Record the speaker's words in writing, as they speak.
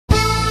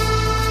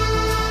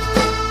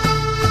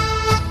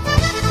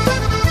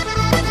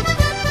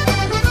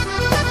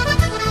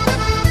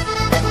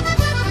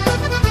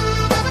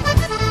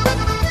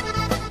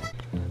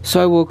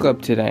So I woke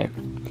up today,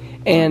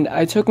 and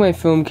I took my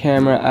film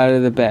camera out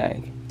of the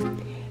bag,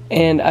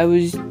 and I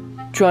was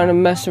trying to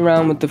mess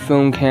around with the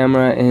film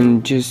camera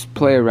and just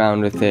play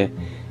around with it,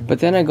 but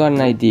then I got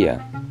an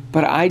idea,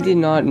 but I did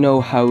not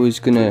know how I was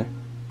gonna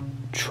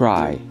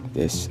try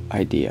this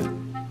idea.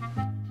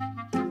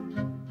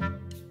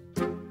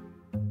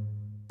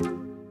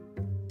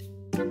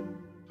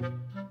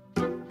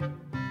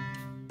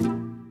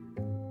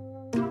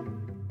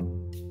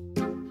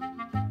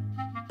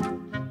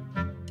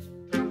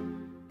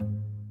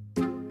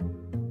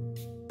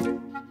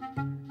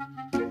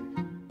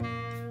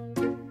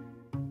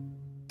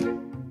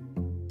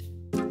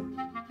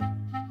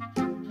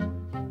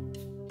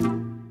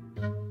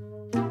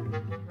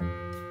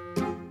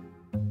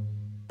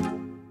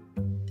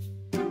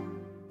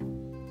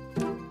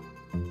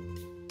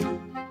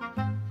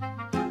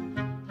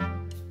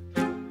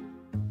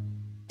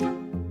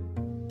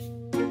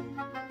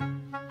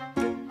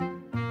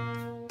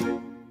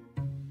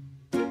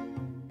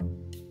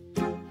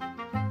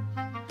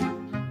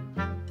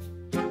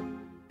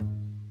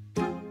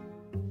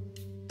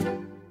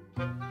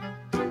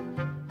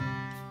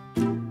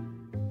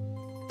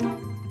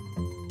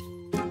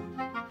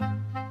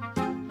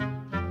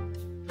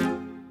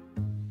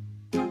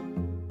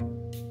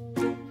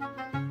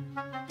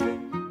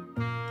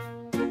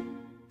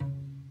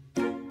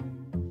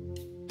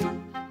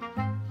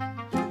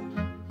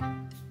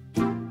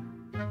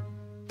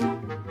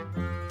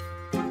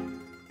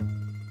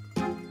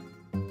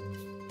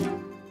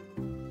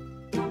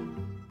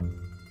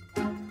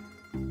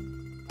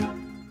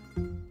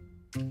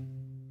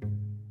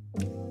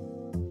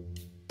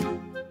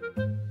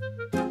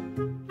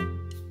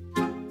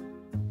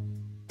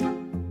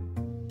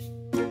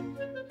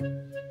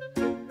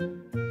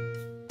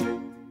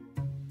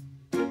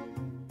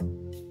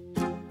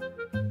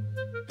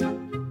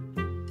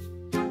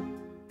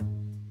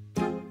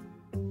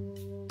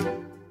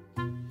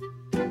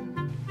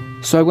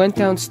 So I went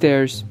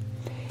downstairs,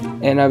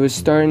 and I was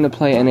starting to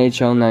play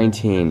NHL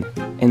 19,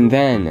 and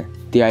then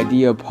the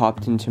idea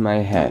popped into my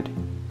head.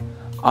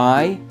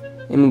 I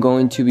am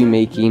going to be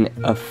making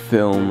a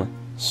film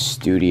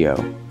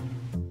studio.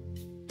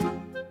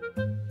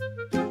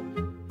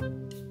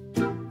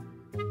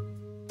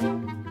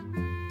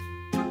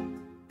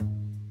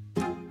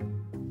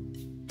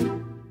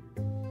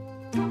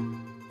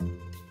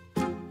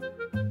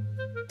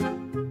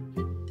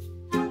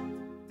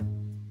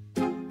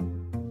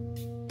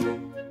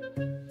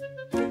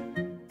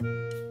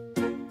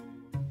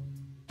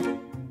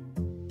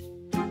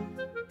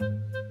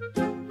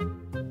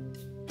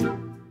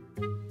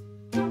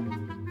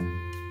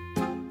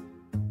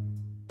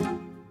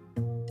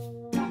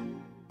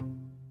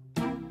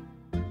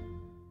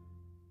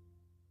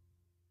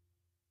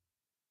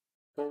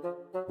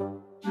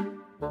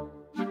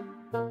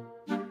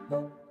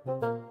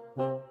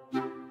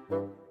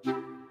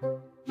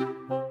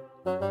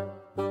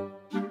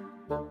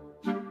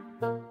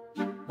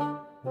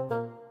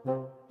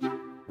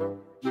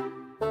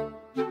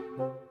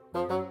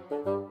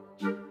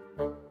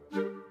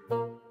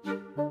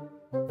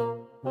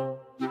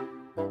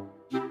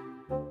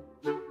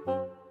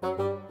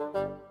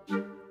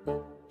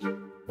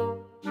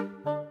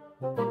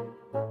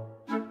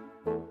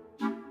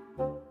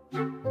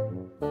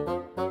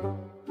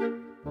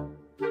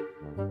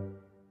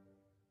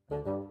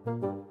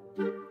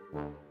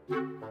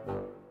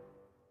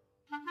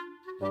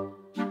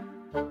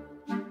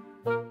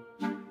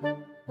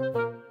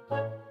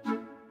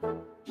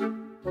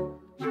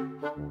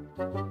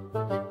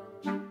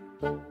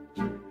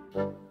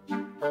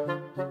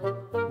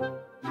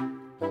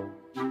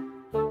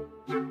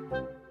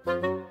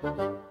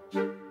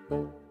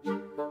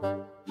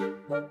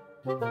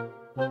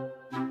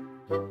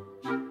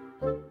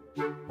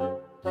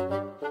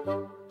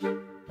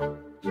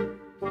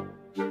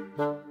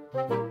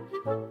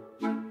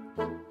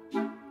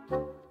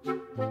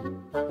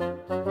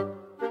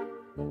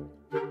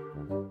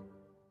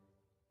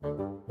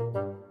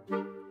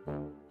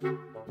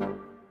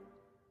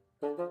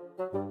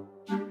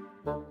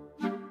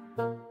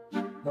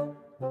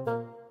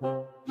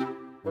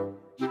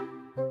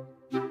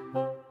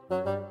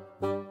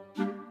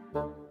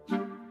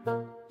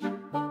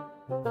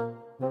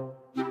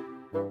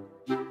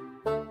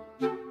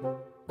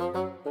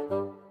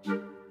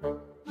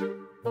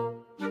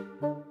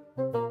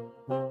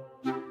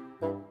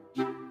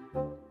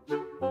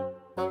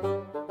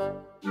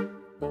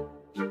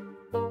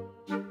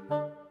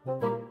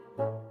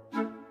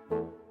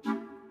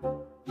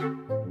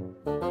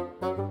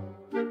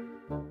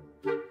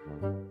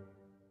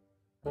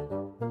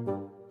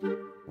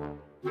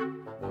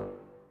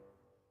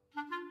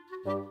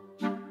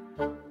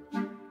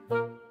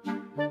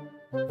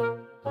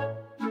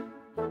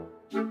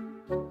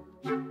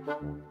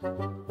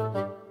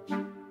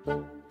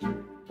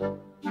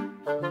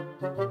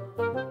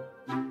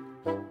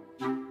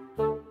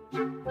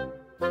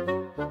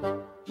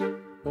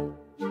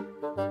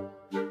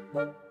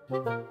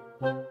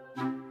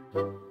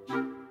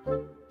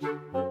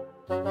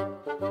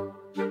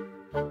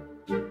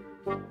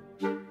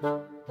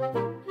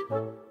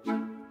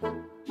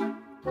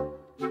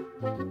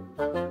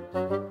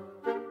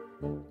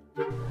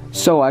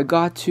 So I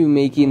got to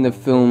making the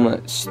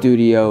film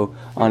studio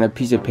on a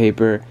piece of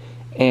paper,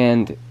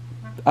 and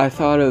I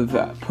thought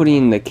of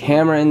putting the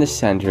camera in the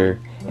center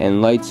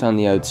and lights on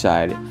the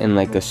outside and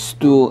like a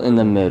stool in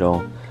the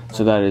middle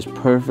so that it's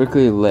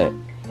perfectly lit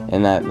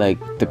and that like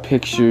the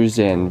pictures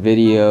and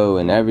video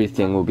and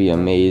everything will be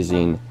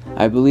amazing.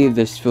 I believe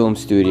this film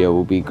studio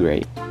will be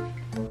great.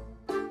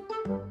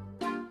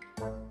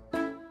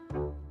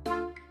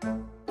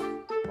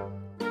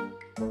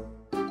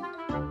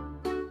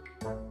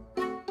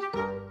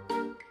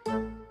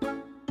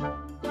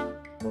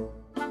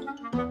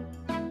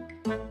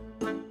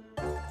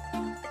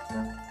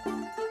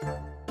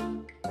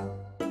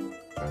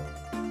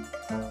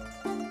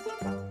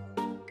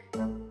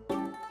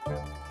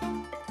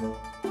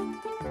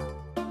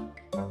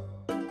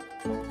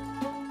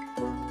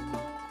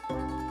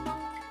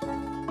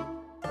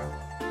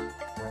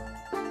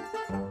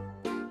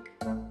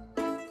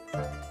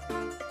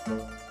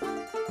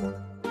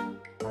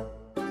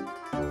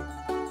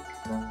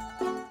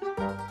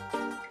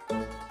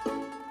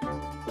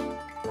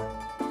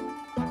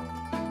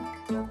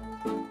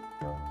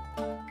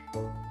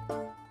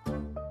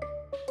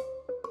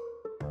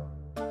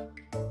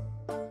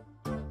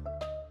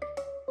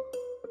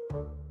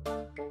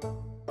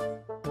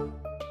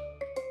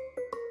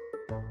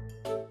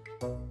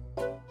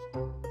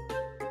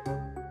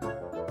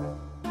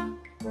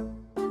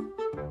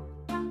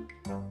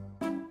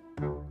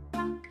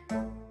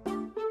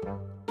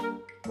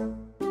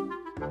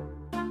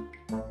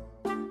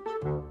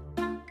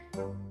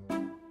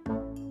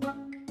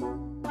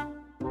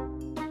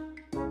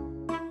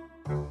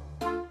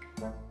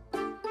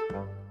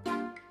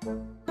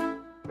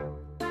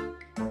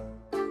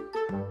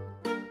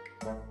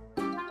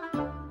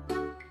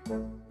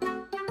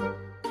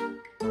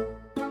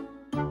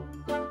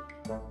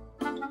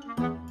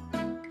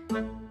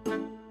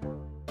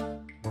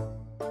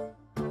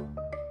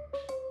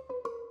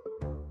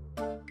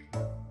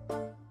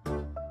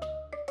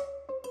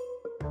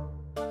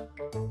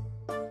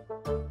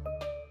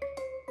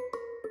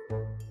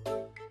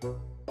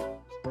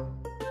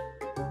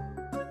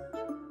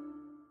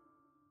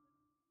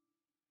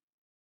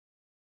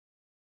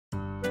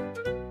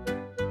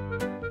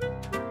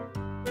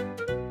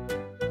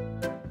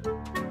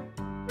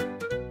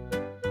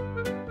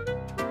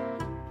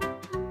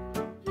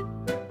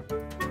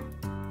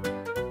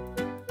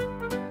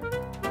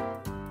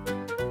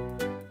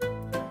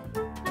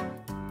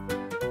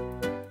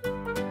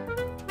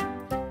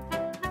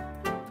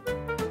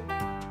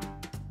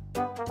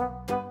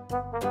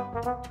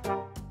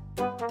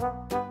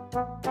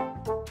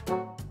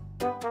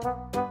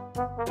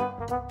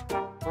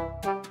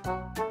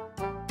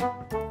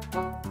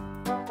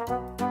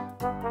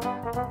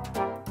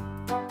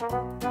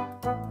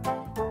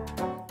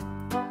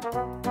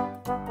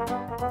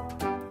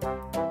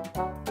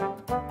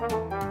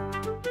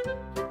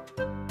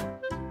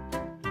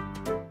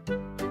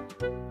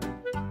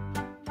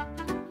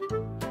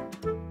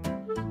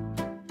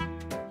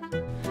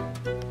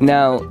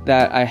 Now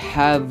that I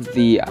have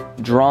the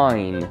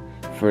drawing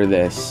for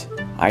this,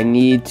 I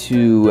need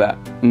to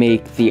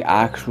make the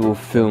actual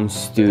film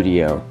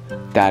studio.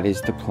 That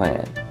is the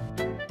plan.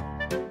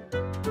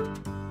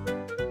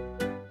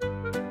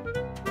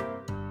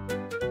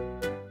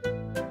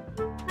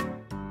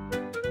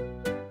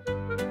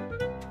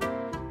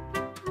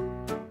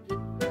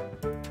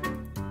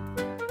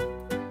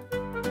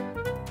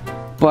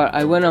 But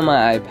I went on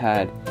my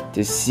iPad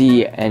to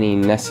see any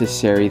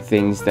necessary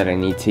things that I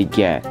need to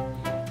get.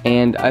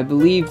 And I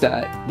believe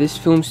that this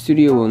film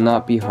studio will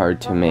not be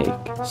hard to make.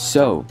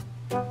 So,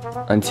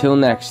 until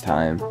next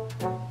time,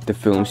 the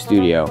film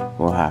studio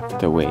will have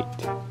to wait.